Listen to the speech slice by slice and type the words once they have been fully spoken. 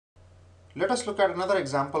Let us look at another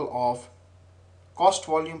example of cost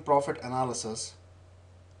volume profit analysis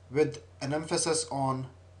with an emphasis on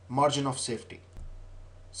margin of safety.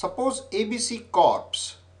 Suppose ABC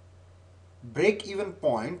Corp's break-even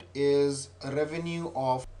point is a revenue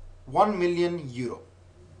of 1 million euro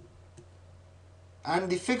and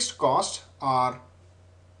the fixed costs are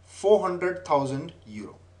 400,000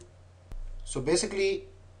 euro. So basically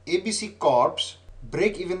ABC Corp's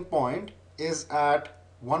break-even point is at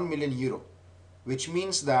 1 million euro, which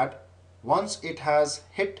means that once it has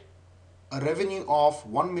hit a revenue of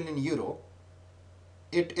 1 million euro,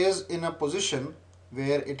 it is in a position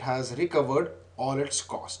where it has recovered all its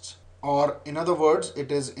costs. Or in other words,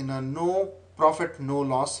 it is in a no profit, no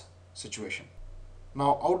loss situation.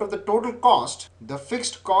 Now, out of the total cost, the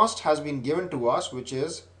fixed cost has been given to us, which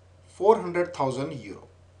is 400,000 euro.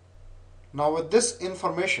 Now, with this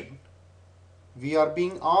information, we are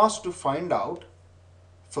being asked to find out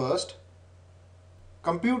first,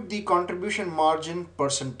 compute the contribution margin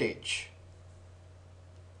percentage.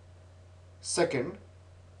 Second,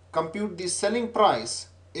 compute the selling price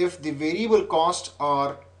if the variable costs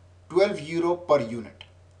are 12 euro per unit.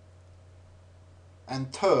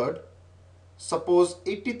 And third, suppose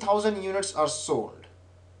 80,000 units are sold.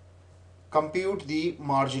 Compute the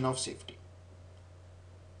margin of safety.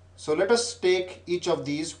 So let us take each of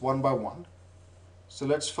these one by one. So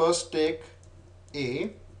let's first take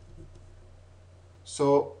A.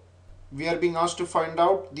 So we are being asked to find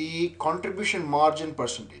out the contribution margin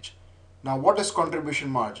percentage. Now what is contribution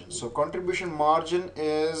margin? So contribution margin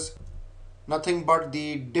is nothing but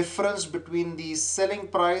the difference between the selling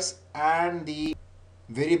price and the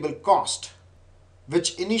variable cost,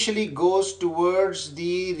 which initially goes towards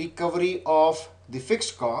the recovery of the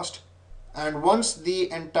fixed cost, and once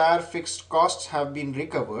the entire fixed costs have been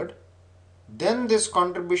recovered, then this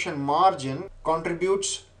contribution margin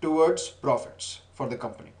contributes towards profits for the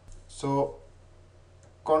company. So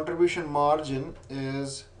contribution margin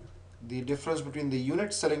is the difference between the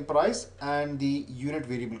unit selling price and the unit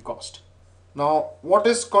variable cost. Now, what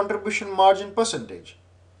is contribution margin percentage?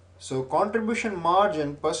 So contribution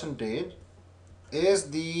margin percentage is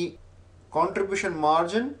the contribution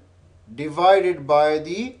margin divided by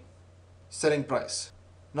the selling price.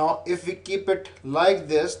 Now, if we keep it like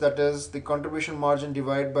this, that is the contribution margin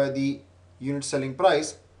divided by the unit selling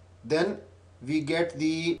price, then we get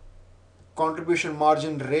the contribution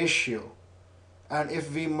margin ratio. And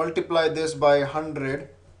if we multiply this by 100,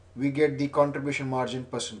 we get the contribution margin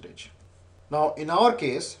percentage. Now, in our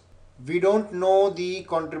case, we don't know the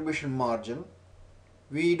contribution margin.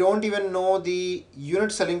 We don't even know the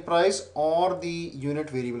unit selling price or the unit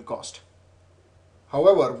variable cost.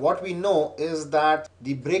 However, what we know is that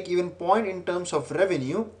the break-even point in terms of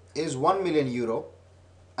revenue is 1 million euro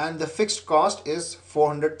and the fixed cost is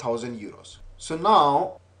 400,000 euros. So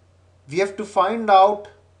now we have to find out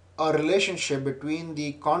a relationship between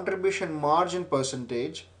the contribution margin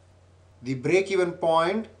percentage, the break-even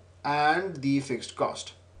point, and the fixed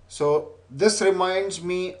cost. So this reminds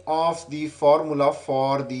me of the formula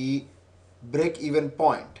for the break-even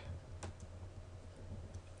point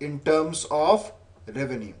in terms of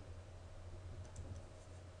revenue.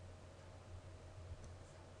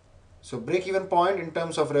 So break-even point in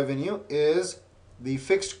terms of revenue is the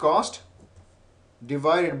fixed cost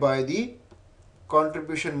divided by the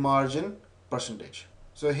contribution margin percentage.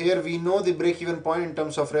 So here we know the break-even point in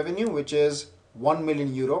terms of revenue, which is 1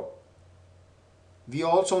 million euro. We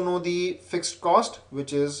also know the fixed cost,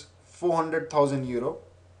 which is 400,000 euro.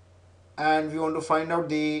 And we want to find out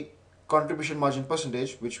the contribution margin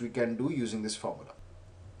percentage, which we can do using this formula.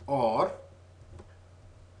 Or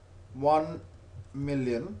 1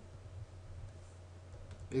 million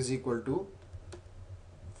is equal to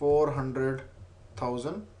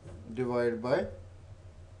 400,000 divided by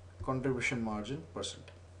contribution margin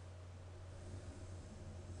percent.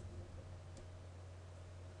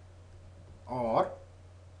 Or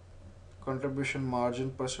contribution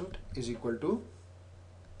margin percent is equal to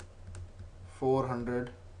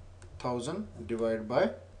 400,000 divided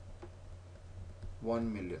by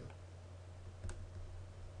 1 million.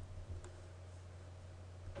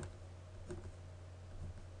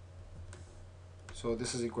 So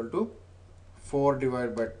this is equal to 4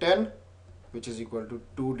 divided by 10, which is equal to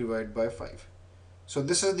 2 divided by 5. So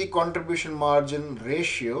this is the contribution margin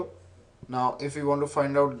ratio. Now if we want to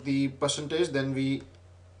find out the percentage, then we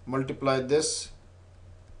multiply this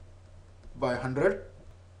by 100.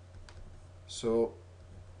 So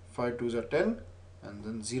 5 2s are 10 and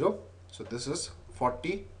then 0. So this is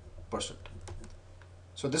 40%.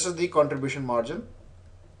 So this is the contribution margin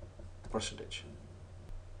percentage.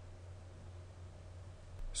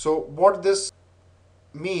 So what this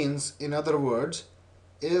means, in other words,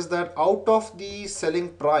 is that out of the selling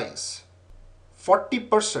price,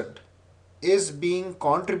 40% is being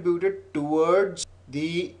contributed towards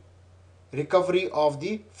the recovery of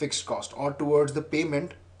the fixed cost or towards the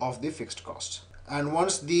payment of the fixed costs. And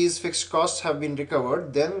once these fixed costs have been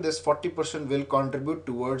recovered, then this 40% will contribute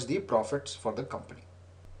towards the profits for the company.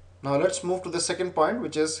 Now let's move to the second point,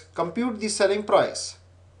 which is compute the selling price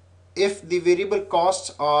if the variable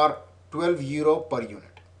costs are 12 euro per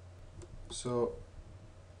unit. So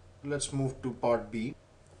let's move to part B.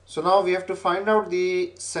 So now we have to find out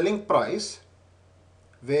the selling price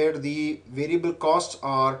where the variable costs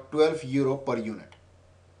are 12 euro per unit.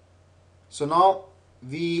 So now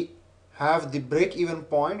we have the break-even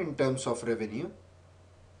point in terms of revenue.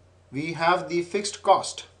 We have the fixed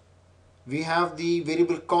cost. We have the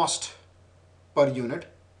variable cost per unit,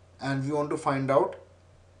 and we want to find out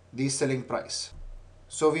the selling price.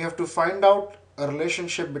 So we have to find out a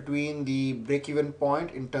relationship between the break-even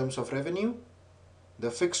point in terms of revenue,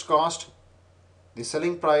 the fixed cost, the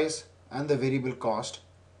selling price, and the variable cost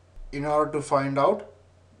in order to find out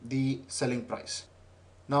the selling price.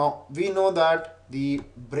 Now we know that the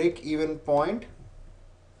break-even point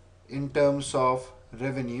in terms of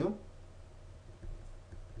revenue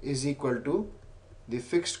is equal to the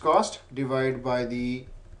fixed cost divided by the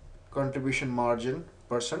contribution margin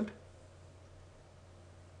percent.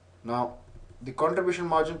 Now the contribution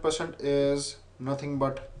margin percent is nothing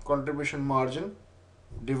but contribution margin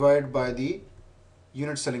divided by the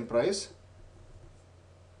unit selling price.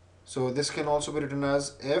 So this can also be written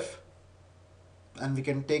as F, and we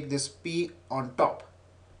can take this P on top.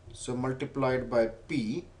 So multiplied by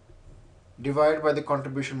P divided by the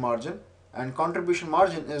contribution margin, and contribution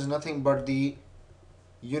margin is nothing but the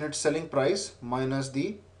unit selling price minus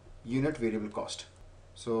the unit variable cost.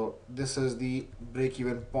 So this is the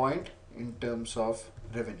break-even point in terms of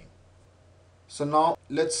revenue. So now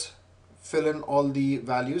let's fill in all the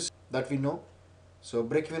values that we know. So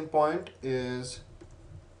break-even point is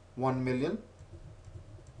 1 million.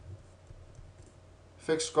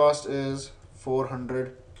 Fixed cost is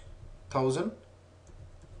 400,000.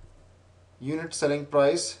 Unit selling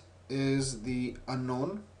price is the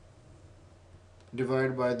unknown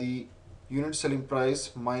divided by the unit selling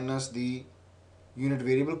price minus the unit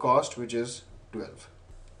variable cost, which is 12.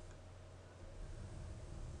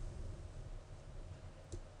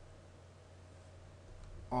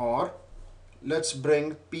 Or let's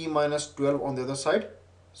bring P minus 12 on the other side.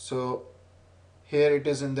 So here it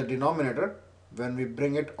is in the denominator. When we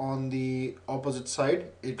bring it on the opposite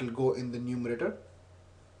side, it will go in the numerator.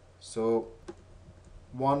 So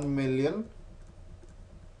 1 million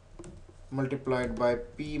multiplied by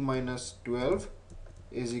P minus 12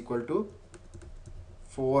 is equal to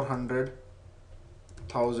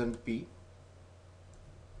 400,000 P.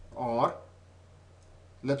 Or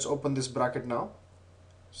let's open this bracket now.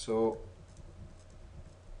 So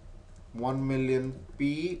 1 million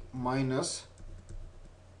P minus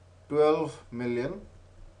 12 million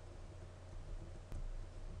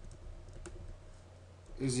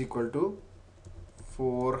is equal to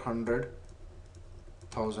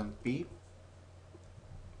 400,000 P.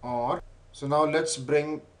 Or so now let's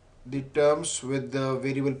bring the terms with the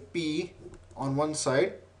variable P on one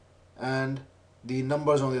side and the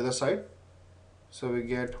numbers on the other side. So we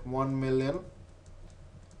get 1 million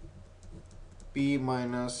P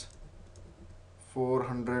minus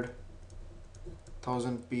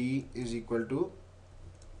 400,000 P is equal to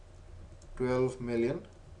 12 million,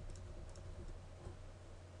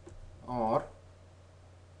 or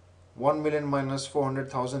 1 million minus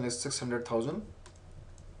 400,000 is 600,000.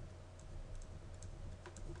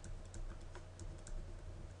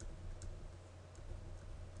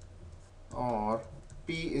 Or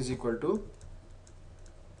P is equal to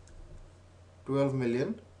 12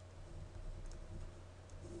 million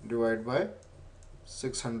divided by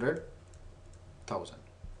 600,000.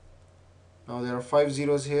 Now there are 5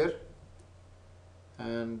 zeros here,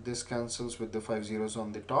 and this cancels with the 5 zeros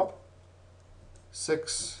on the top.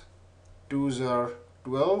 6 2s are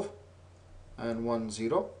 12 and 1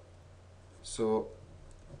 0. So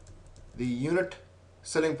the unit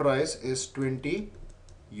selling price is 20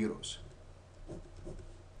 euros.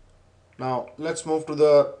 Now let's move to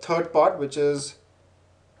the third part, which is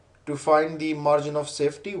to find the margin of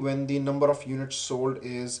safety when the number of units sold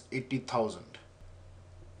is 80,000.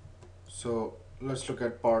 So let's look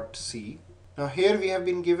at part C. Now here we have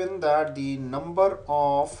been given that the number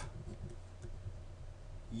of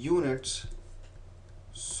units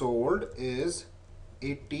sold is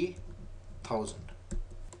 80,000,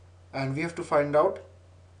 and we have to find out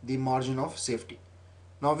the margin of safety.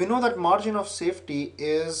 Now we know that margin of safety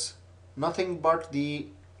is nothing but the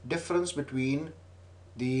difference between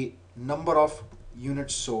the number of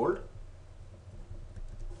units sold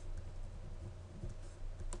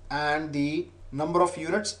and the number of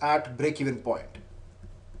units at break-even point.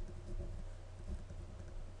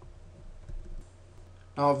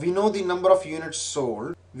 Now we know the number of units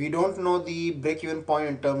sold. We don't know the break-even point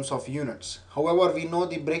in terms of units. However, we know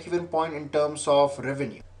the break-even point in terms of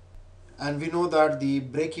revenue. And we know that the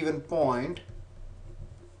break-even point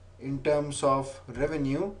in terms of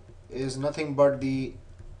revenue is nothing but the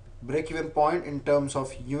break-even point in terms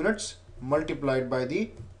of units multiplied by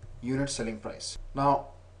the unit selling price. Now,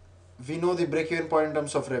 we know the break-even point in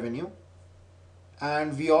terms of revenue,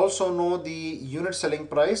 and we also know the unit selling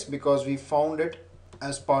price because we found it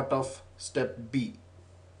as part of step B.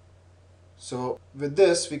 So with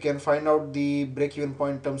this, we can find out the break-even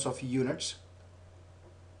point in terms of units.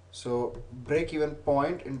 So break-even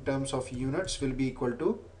point in terms of units will be equal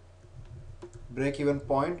to break-even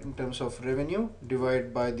point in terms of revenue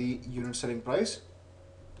divided by the unit selling price.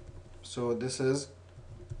 So this is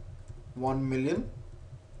 1 million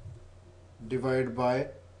divided by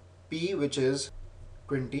P, which is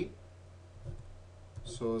 20.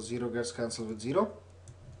 So 0 gets cancelled with 0.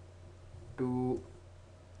 2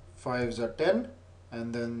 5s are 10,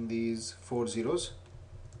 and then these 4 zeros.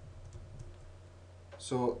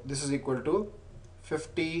 So this is equal to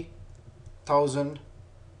 50,000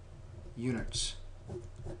 units.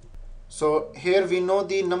 So here we know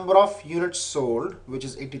the number of units sold, which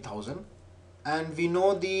is 80,000, and we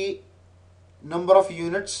know the number of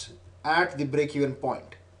units at the break-even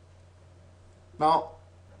point. Now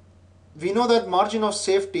we know that margin of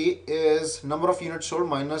safety is number of units sold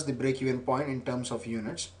minus the break-even point in terms of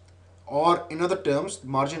units, or in other terms,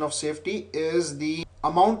 margin of safety is the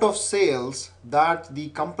amount of sales that the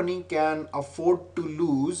company can afford to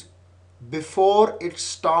lose before it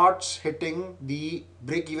starts hitting the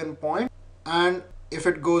break-even point, and if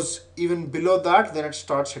it goes even below that, then it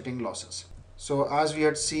starts hitting losses. So as we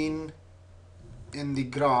had seen in the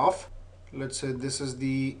graph, let's say this is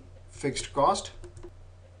the fixed cost,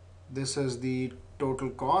 this is the total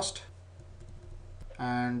cost,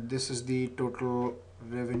 and this is the total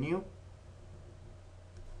revenue.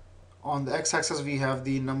 On the x-axis we have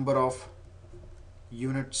the number of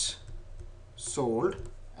units sold,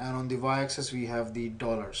 and on the y-axis we have the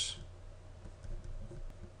dollars.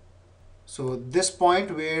 So this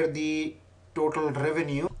point where the total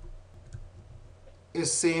revenue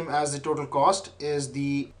is same as the total cost is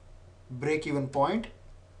the break-even point.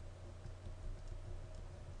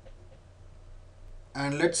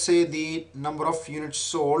 And let's say the number of units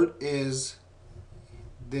sold is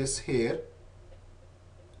this here.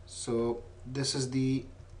 So this is the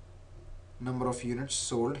number of units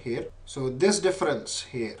sold here. So this difference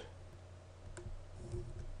here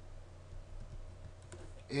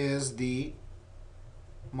is the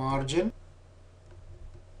margin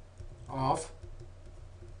of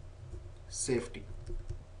safety.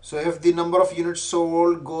 So if the number of units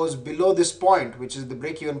sold goes below this point, which is the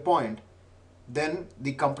break-even point, then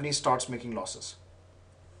the company starts making losses.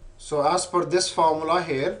 So as per this formula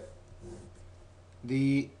here,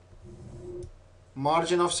 the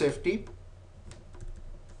margin of safety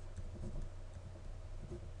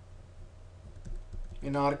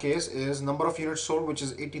in our case is number of units sold, which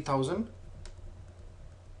is 80,000,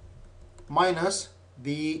 minus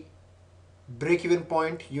the break-even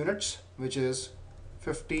point units, which is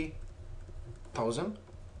 50,000.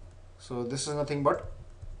 So this is nothing but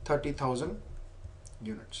 30,000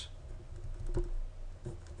 units.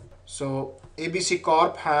 So ABC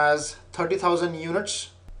Corp has 30,000 units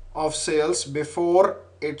of sales before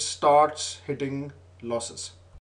it starts hitting losses.